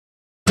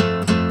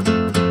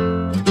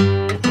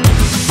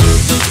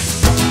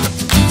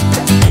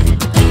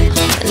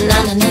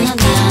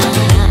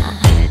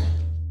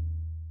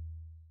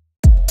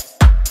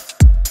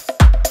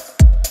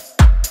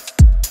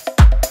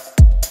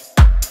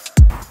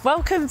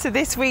Welcome to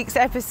this week's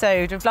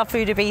episode of Love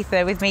Food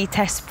Ibiza with me,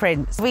 Tess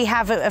Prince. We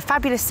have a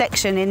fabulous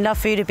section in Love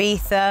Food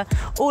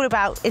Ibiza all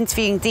about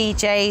interviewing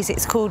DJs.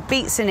 It's called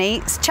Beats and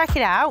Eats. Check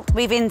it out.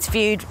 We've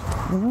interviewed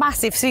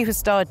massive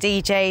superstar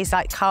DJs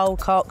like Carl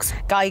Cox,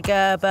 Guy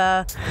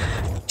Gerber,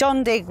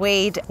 John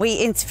Digweed. We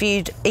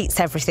interviewed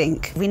Eats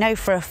Everything. We know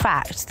for a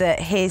fact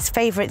that his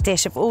favourite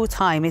dish of all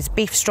time is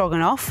beef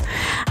stroganoff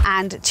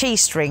and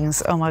cheese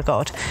strings. Oh my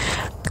God.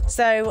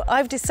 So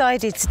I've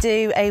decided to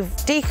do a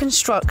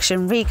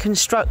deconstruction,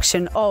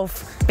 reconstruction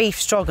of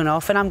beef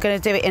stroganoff, and I'm going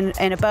to do it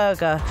in a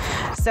burger.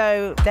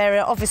 So there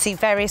are obviously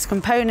various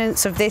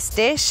components of this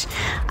dish,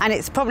 and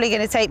it's probably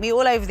going to take me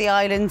all over the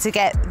island to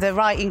get the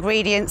right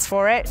ingredients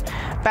for it.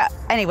 But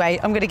anyway,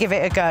 I'm going to give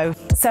it a go.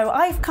 So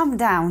I've come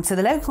down to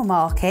the local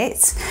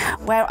market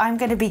where I'm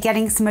going to be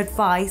getting some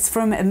advice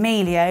from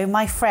Emilio,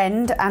 my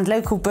friend and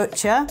local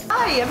butcher.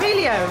 Hi,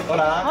 Emilio.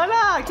 Hola.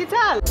 Hola, ¿qué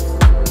tal?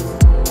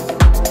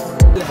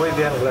 Muy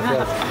bien,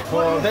 gracias.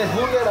 For this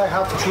burger I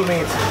have two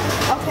meats.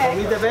 Okay. For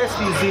me the best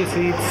is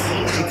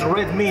this, it's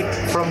red meat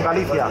from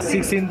Balafia,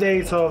 16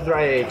 days of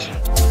dry age.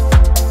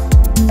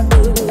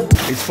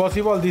 It's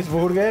possible this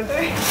burger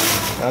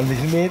and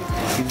this meat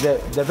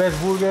is the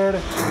best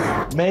burger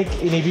made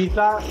in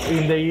Ibiza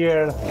in the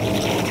year,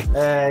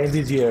 in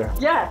this year.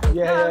 Yeah.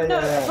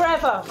 Yeah.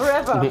 Forever.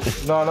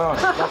 No,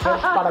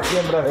 para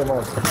siempre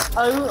hacemos.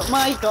 Oh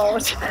my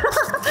God.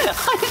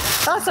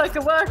 That's like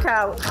a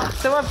workout.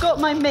 So I've got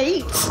my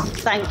meat.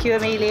 Thank you,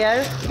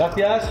 Emilio.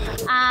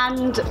 Gracias.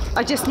 And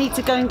I just need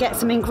to go and get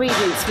some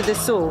ingredients for the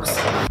sauce.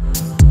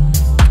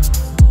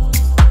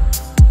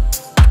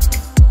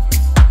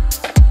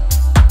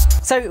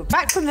 So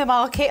back from the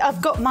market,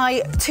 I've got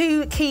my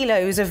 2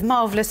 kilos of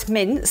marvellous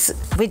mince.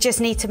 We just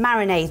need to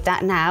marinate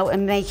that now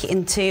and make it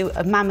into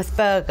a mammoth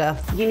burger.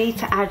 You need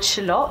to add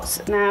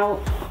shallots. Now,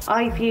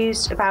 I've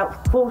used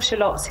about 4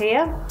 shallots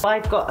here.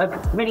 I've got a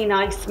really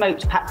nice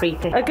smoked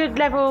paprika, a good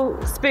level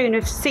spoon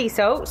of sea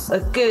salt,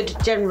 a good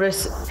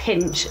generous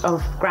pinch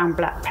of ground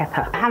black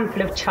pepper, a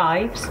handful of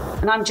chives,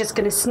 and I'm just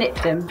going to snip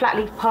them, flat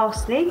leaf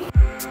parsley,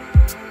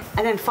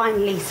 and then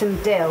finally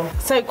some dill.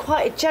 So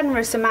quite a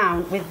generous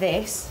amount with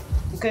this.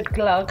 A good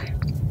glug.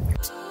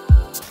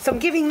 So I'm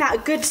giving that a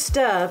good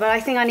stir, but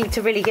I think I need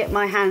to really get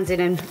my hands in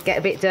and get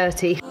a bit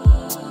dirty.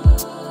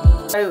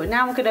 So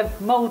now I'm going to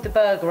mould the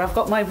burger. I've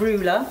got my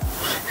ruler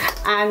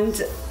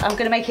and I'm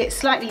going to make it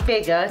slightly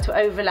bigger to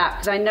overlap,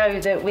 because I know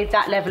that with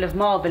that level of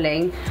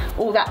marbling,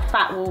 all that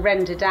fat will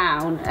render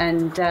down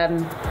and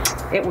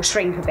it will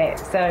shrink a bit.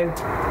 So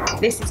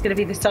this is going to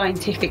be the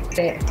scientific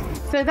bit.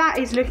 So that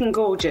is looking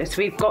gorgeous.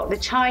 We've got the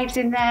chives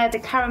in there, the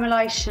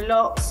caramelised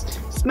shallots,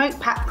 smoked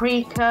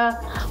paprika,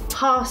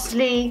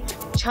 parsley,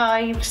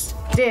 chives,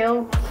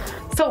 dill,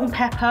 salt and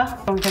pepper.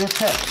 I'm going to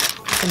put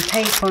some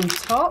tape on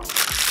top.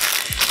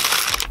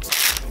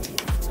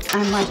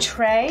 And my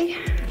tray.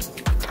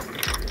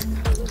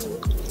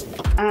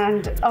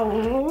 And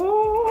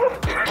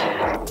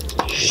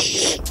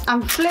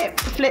and flip.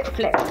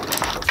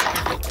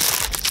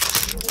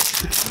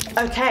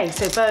 Okay,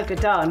 so burger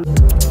done.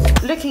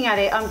 Looking at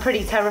it, I'm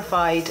pretty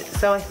terrified,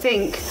 so I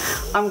think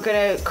I'm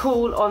going to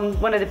call on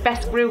one of the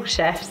best grill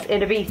chefs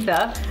in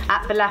Ibiza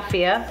at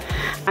Balafia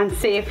and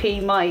see if he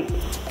might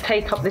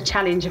take up the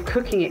challenge of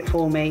cooking it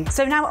for me.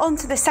 So now on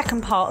to the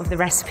second part of the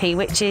recipe,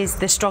 which is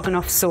the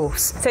stroganoff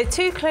sauce. So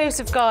 2 cloves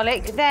of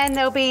garlic, then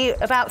there'll be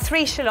about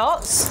 3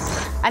 shallots,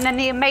 and then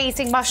the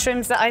amazing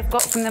mushrooms that I've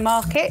got from the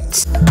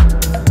market.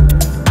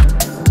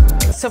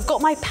 So I've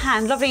got my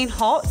pan lovely and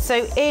hot,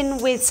 so in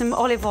with some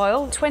olive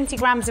oil, 20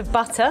 grams of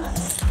butter,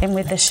 in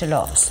with the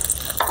shallots.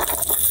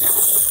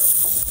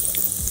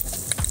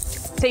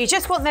 So you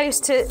just want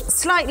those to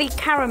slightly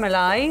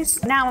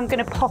caramelise. Now I'm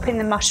going to pop in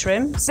the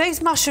mushrooms.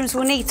 Those mushrooms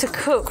will need to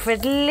cook for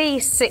at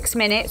least 6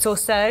 minutes or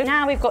so.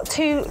 Now we've got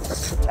 2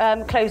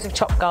 cloves of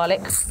chopped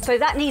garlic. So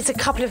that needs a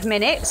couple of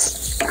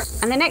minutes.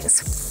 And the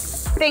next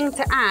thing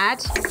to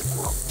add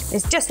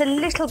is just a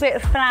little bit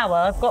of flour.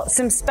 I've got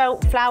some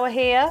spelt flour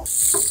here.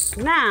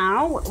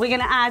 Now we're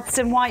going to add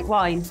some white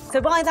wine. So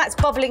while that's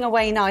bubbling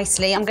away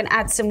nicely, I'm going to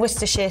add some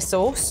Worcestershire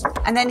sauce.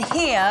 And then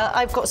here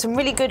I've got some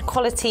really good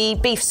quality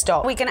beef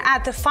stock. We're going to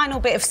add the final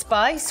bit of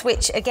spice,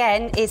 which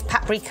again is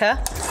paprika,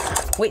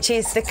 which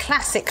is the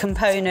classic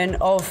component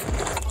of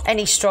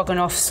any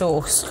stroganoff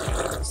sauce.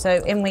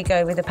 So in we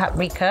go with the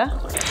paprika.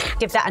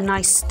 Give that a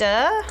nice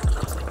stir.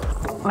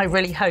 I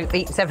really hope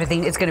Eats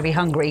Everything is going to be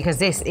hungry, because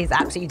this is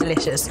absolutely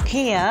delicious.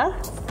 Here,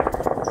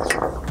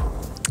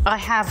 I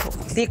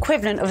have the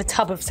equivalent of a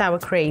tub of sour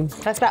cream.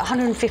 That's about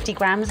 150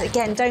 grams.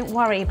 Again, don't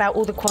worry about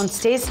all the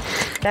quantities.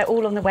 They're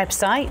all on the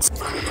website.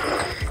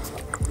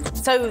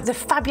 So the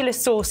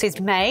fabulous sauce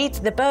is made.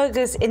 The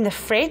burger's in the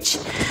fridge.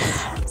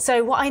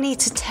 So what I need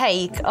to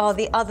take are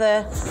the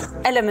other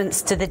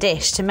elements to the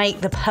dish to make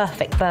the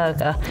perfect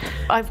burger.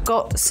 I've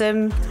got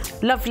some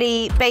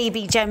lovely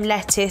baby gem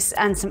lettuce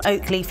and some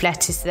oak leaf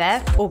lettuce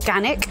there,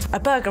 organic. A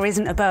burger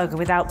isn't a burger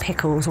without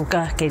pickles or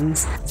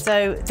gherkins.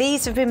 So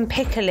these have been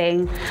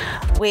pickling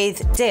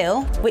with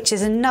dill, which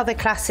is another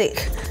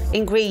classic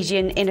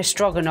ingredient in a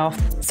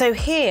stroganoff. So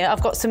here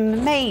I've got some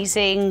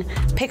amazing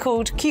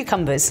pickled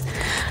cucumbers.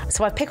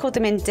 So I pickled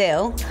them in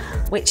dill,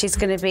 which is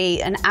going to be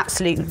an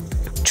absolute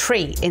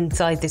treat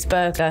inside this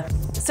burger.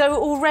 So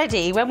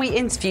already, when we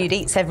interviewed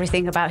Eats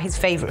Everything about his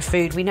favourite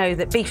food, we know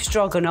that beef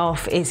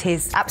stroganoff is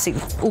his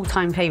absolute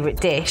all-time favourite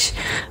dish.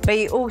 But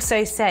he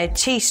also said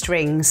cheese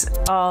strings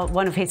are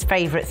one of his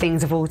favourite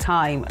things of all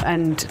time.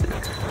 And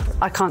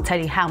I can't tell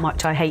you how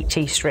much I hate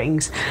cheese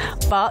strings.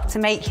 But to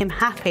make him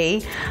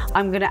happy,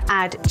 I'm going to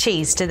add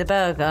cheese to the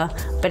burger.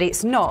 But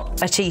it's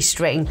not a cheese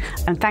string.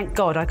 And thank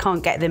God I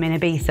can't get them in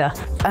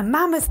Ibiza. A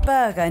mammoth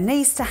burger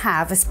needs to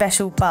have a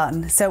special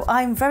bun. So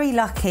I'm very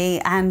lucky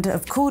and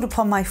have called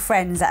upon my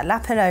friends at La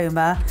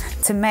Paloma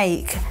to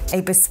make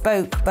a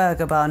bespoke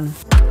burger bun.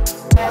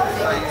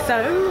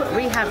 So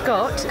we have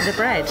got the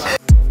bread.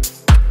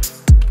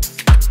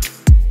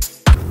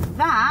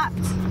 That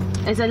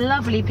is a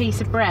lovely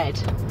piece of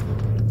bread.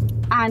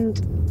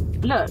 And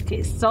look,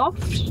 it's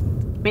soft,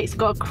 but it's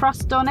got a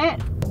crust on it.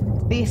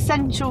 The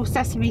essential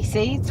sesame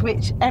seeds,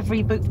 which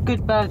every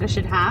good burger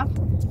should have.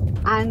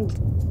 And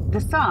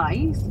the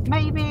size,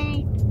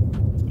 maybe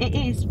it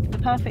is the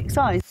perfect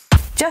size.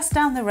 Just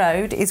down the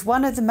road is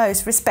one of the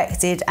most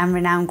respected and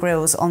renowned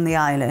grills on the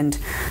island,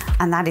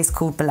 and that is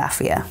called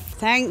Balafia.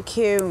 Thank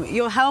you.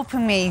 You're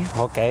helping me.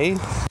 Okay.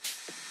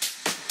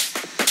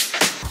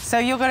 So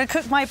you're going to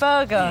cook my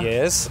burger?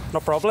 Yes, no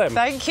problem.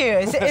 Thank you.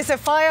 Is the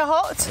fire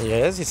hot?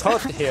 Yes, it's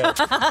hot here.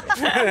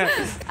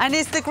 And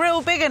is the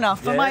grill big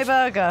enough for my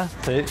burger?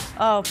 See?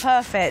 Oh,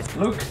 perfect.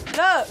 Look.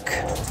 Look.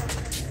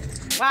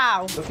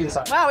 Wow. Look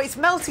inside. Wow, it's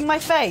melting my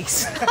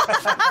face.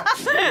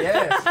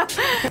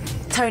 Yes.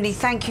 Tony,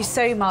 thank you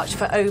so much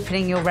for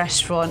opening your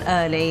restaurant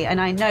early, and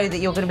I know that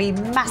you're going to be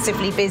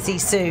massively busy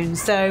soon,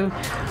 so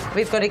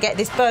we've got to get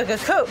this burger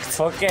cooked.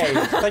 Okay,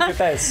 thank you,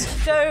 Tess.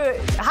 So,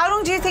 how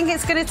long do you think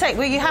it's going to take?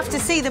 Well, you have to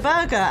see the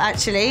burger,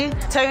 actually.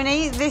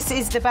 Tony, this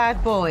is the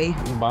bad boy.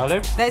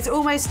 Vale. There's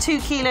almost 2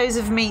 kilos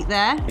of meat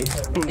there.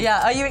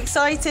 Yeah, are you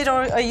excited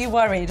or are you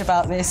worried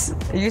about this?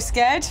 Are you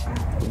scared?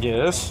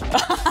 Yes.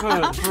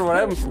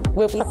 Problem.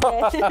 We'll be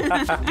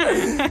scared.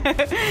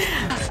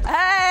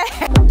 Hey!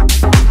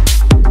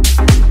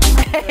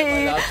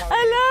 Hey!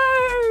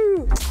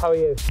 Hello! How are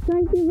you?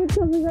 Thank you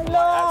for coming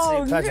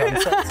along. Pleasure.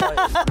 I'm so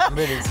excited. I'm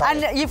really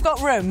excited. And you've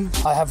got room?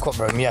 I have got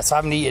room, yes. I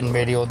haven't eaten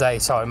really all day,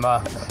 so I'm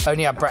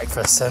only had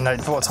breakfast. And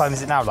what time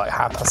is it now? Like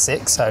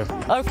 6:30, so...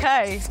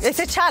 Okay. It's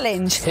a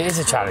challenge. It is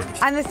a challenge.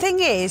 And the thing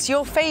is,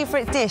 your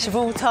favourite dish of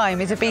all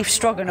time is a beef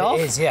stroganoff.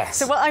 It is, yes.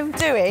 So what I'm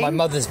doing... My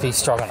mother's beef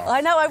stroganoff.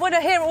 I know, I want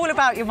to hear all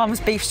about your mum's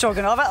beef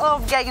stroganoff. Oh,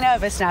 I'm getting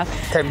nervous now.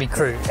 Don't be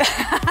crude.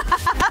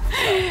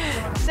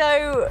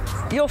 So,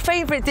 your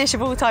favourite dish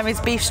of all time is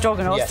beef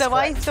stroganoff. Yes, so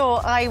correct. I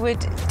thought I would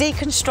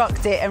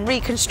deconstruct it and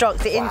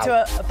reconstruct it into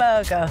a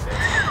burger.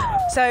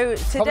 So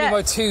today... Probably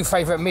my 2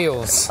 favourite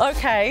meals.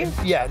 Okay.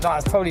 Yeah,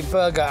 that's probably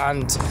burger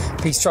and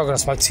beef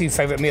stroganoff. My 2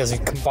 favourite meals. We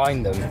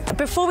combine them.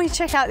 Before we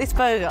check out this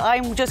burger,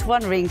 I'm just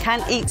wondering,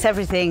 can Eats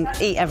Everything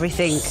eat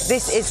everything?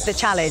 This is the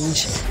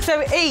challenge.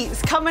 So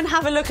Eats, come and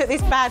have a look at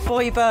this bad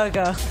boy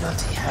burger.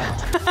 Bloody hell.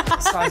 The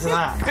size of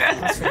that.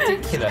 That's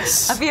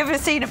ridiculous. Have you ever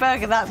seen a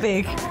burger that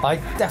big? I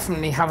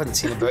definitely haven't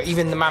seen it, but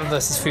even the Man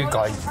vs. Food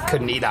guy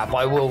couldn't eat that, but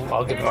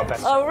I'll give it my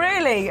best. Oh,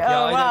 really?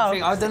 Yeah, Oh, wow.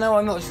 I don't know,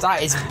 I'm not,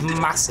 that is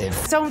massive.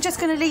 So I'm just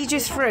going to lead you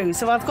through.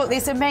 So I've got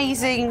this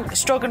amazing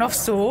stroganoff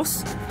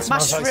sauce,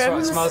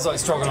 mushrooms. Smells like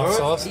stroganoff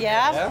sauce.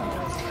 Yeah.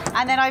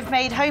 And then I've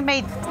made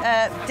homemade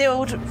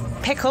dilled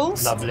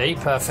pickles. Lovely,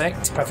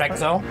 perfect,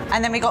 perfecto.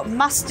 And then we got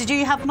mustard. Did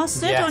you have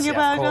mustard Yes, on your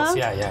yeah, burger? Of course.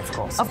 Yeah, of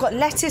course. I've got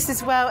lettuce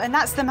as well, and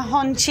that's the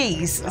Mahon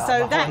cheese.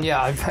 So that,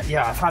 I've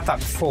had that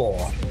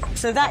before.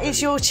 So that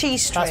is your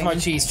cheese string. That's my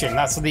cheese string.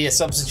 That's the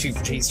substitute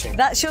for cheese string.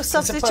 That's your It's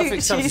a substitute perfect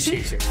cheese.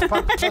 substitution.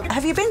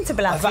 Have you been to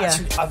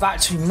Balafia? I've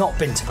actually not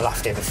been to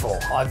Balafia before.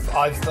 I've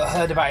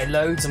heard about it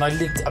loads, and I've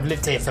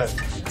lived here for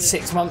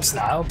 6 months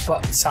now.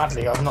 But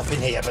sadly, I've not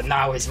been here. But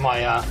now is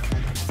my.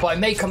 But I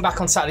may come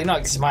back on Saturday night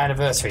because it's my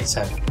anniversary.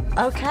 So.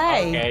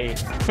 Okay.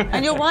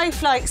 And your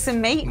wife likes some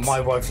meat?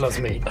 My wife loves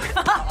meat.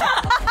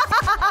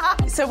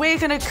 So we're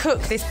going to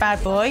cook this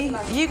bad boy.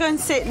 You go and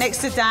sit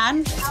next to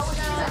Dan.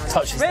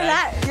 Touch his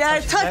Relax. neck.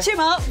 Yeah, touch him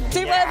up.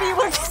 Do whatever you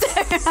want to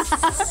do.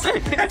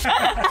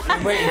 I've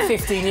been waiting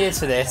 15 years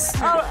for this.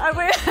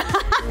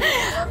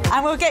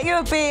 And we'll get you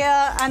a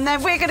beer, and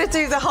then we're going to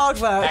do the hard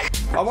work.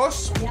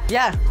 Vamos?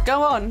 Yeah,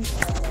 go on.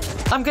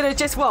 I'm going to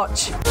just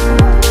watch.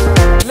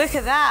 Look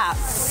at that.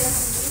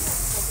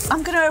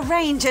 I'm going to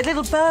arrange a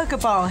little burger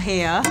bar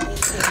here.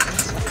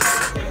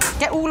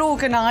 Get all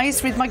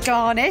organised with my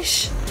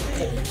garnish.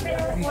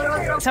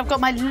 So I've got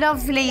my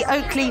lovely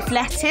oak leaf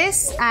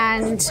lettuce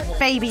and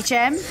baby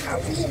gem.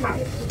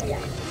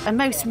 And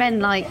most men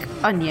like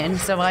onion,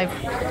 so I've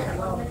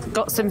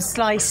Got some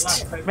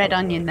sliced red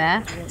onion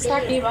there.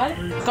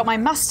 Got my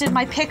mustard,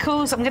 my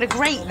pickles. I'm going to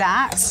grate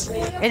that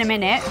in a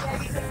minute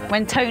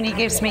when Tony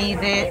gives me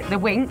the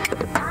wink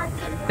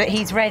that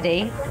he's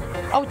ready.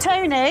 Oh,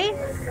 Tony,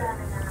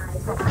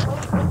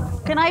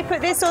 can I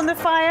put this on the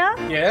fire?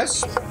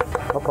 Yes.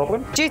 No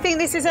problem. Do you think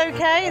this is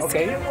okay?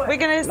 Okay. We're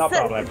going to... No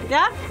problem.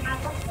 Yeah?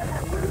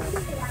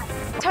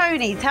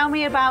 Tony, tell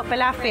me about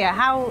Balafia.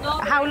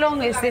 How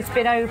long has this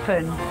been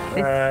open?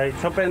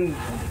 It's open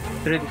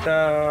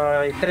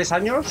 33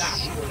 años.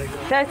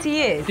 30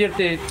 years?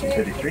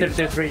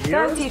 33 years.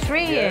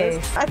 33 years.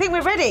 I think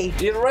we're ready.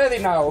 You're ready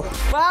now.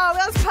 Wow,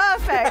 that's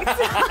perfect.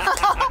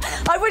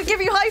 I would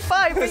give you high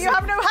five, but you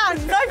have no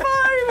hands. High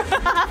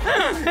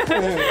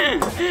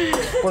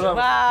five!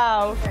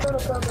 Wow.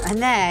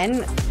 And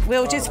then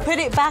we'll just put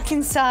it back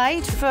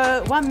inside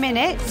for 1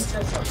 minute.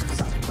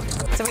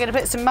 So we're going to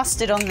put some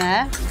mustard on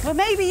there. Well,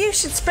 maybe you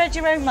should spread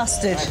your own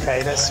mustard.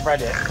 Okay, let's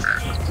spread it.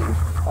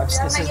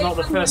 This is not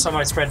the first time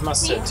I spread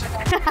mustard.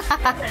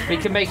 We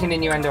can make an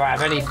innuendo out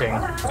of anything.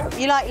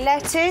 You like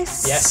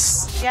lettuce?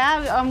 Yes.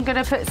 Yeah, I'm going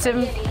to put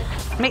some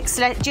mixed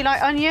lettuce. Do you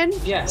like onion?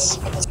 Yes.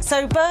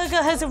 So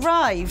burger has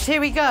arrived.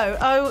 Here we go.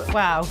 Oh,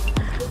 wow.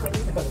 Look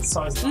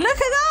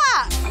at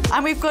that!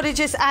 And we've got to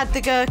just add the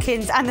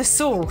gherkins and the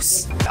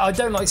sauce. I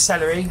don't like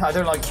celery. I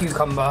don't like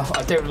cucumber.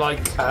 I don't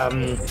like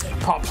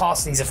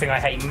parsley's a thing I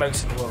hate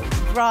most in the world.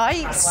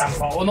 Right.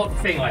 Well, not the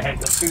thing I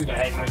hate, the food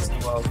I hate most in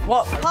the world.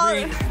 What?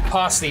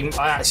 Parsley,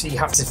 I actually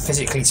have to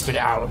physically spit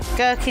it out.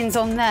 Gherkins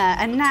on there.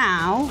 And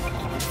now,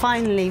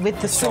 finally,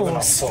 with the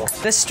Stroganoff sauce.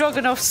 sauce. The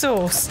Stroganoff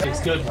sauce. It's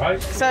good, right?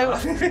 So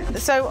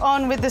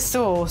on with the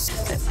sauce.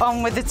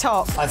 On with the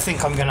top. I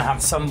think I'm going to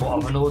have somewhat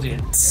of an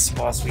audience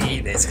whilst we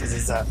eat this because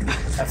there's a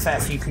fair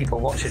few people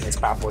watching this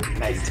bad boy be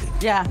made.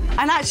 Yeah.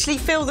 And actually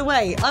feel the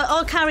weight.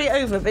 I'll carry it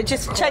over, but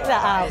just check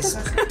that out.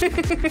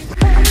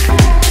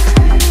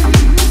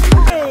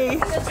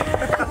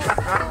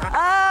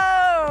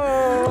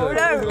 Oh,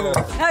 no.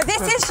 No,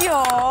 this is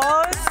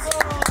yours.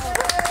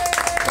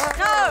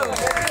 No.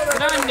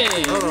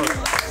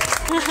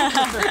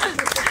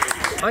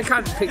 I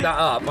can't pick that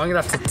up. I'm going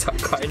to have to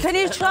cut it. Can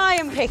you try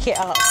and pick it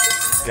up?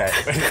 Okay.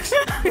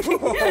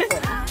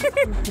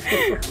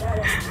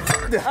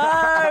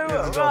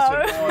 Oh,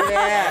 Oh,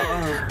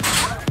 yeah.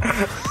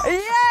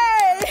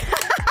 Yay!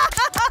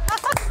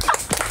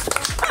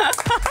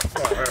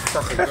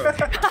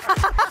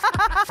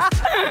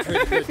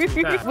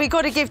 We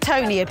got to give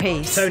Tony a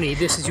piece. Tony,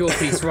 this is your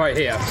piece right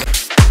here.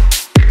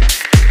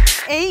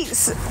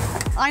 Eats.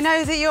 I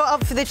know that you're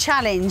up for the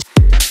challenge.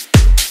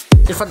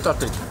 It's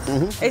fantastic.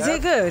 Is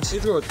it good? It's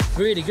good.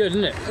 Really good,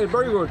 isn't it? It's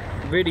very good.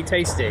 Really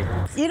tasty.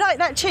 You like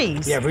that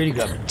cheese? Yeah, really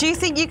good. Do you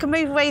think you can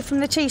move away from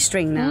the cheese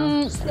string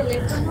now?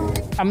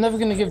 I'm never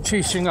going to give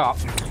cheese string up,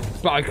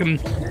 but I can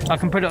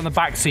put it on the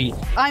back seat.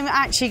 I'm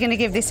actually going to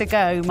give this a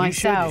go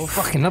myself. It's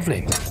fucking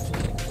lovely.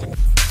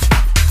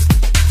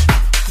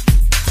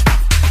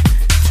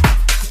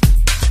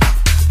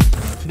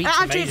 It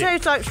actually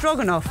tastes like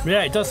stroganoff.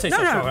 Yeah, it does taste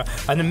like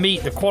stroganoff. And the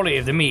meat, the quality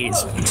of the meat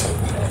is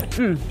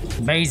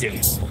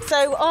amazing.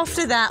 So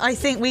after that, I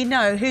think we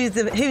know who's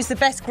the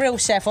best grill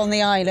chef on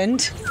the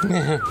island.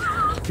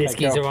 This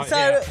geezer right So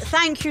here.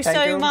 thank you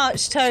so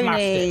much,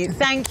 Tony.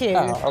 Thank you.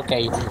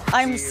 Okay.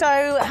 I'm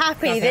so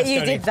happy that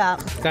you did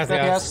that.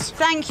 Gracias.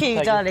 Thank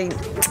you, darling.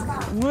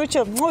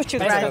 Mucho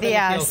gracias.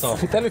 Delicioso.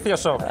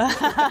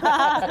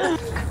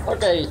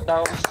 Okay,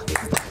 so.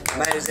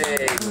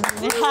 Amazing.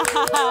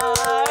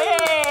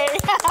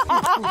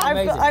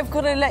 I've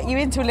got to let you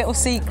into a little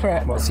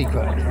secret. What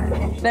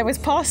secret? There was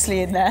parsley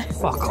in there.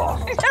 Fuck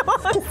off. You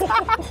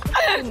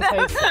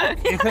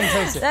couldn't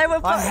taste it.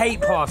 I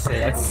hate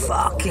parsley. I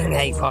fucking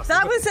hate parsley.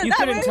 You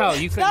couldn't tell.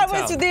 That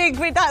was the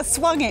ingredient that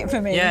swung it for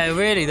me. Yeah,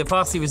 really. The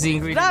parsley was the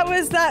ingredient. That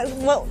was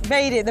what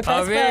made it the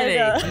best really?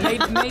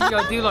 burger. Maybe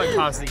I do like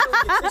parsley.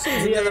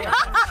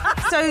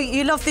 So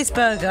you love this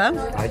burger.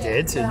 I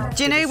did.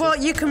 Do you know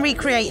what? You can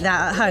recreate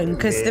that at home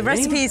because the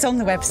recipe is on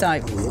the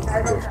website.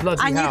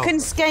 Bloody And hell. you can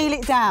scale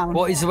it down.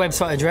 What is the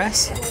website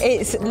address?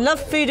 It's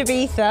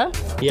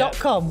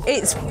lovefoodibiza.com.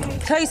 It's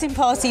closing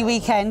party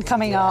weekend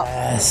coming up.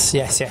 Yes.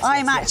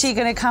 I'm actually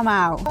going to come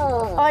out.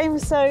 I'm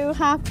so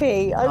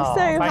happy. I'm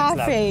so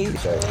happy.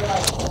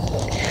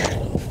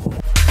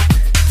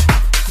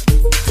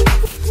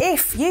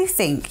 If you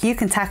think you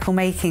can tackle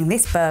making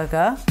this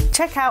burger,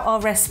 check out our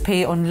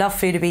recipe on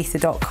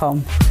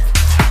lovefoodibiza.com.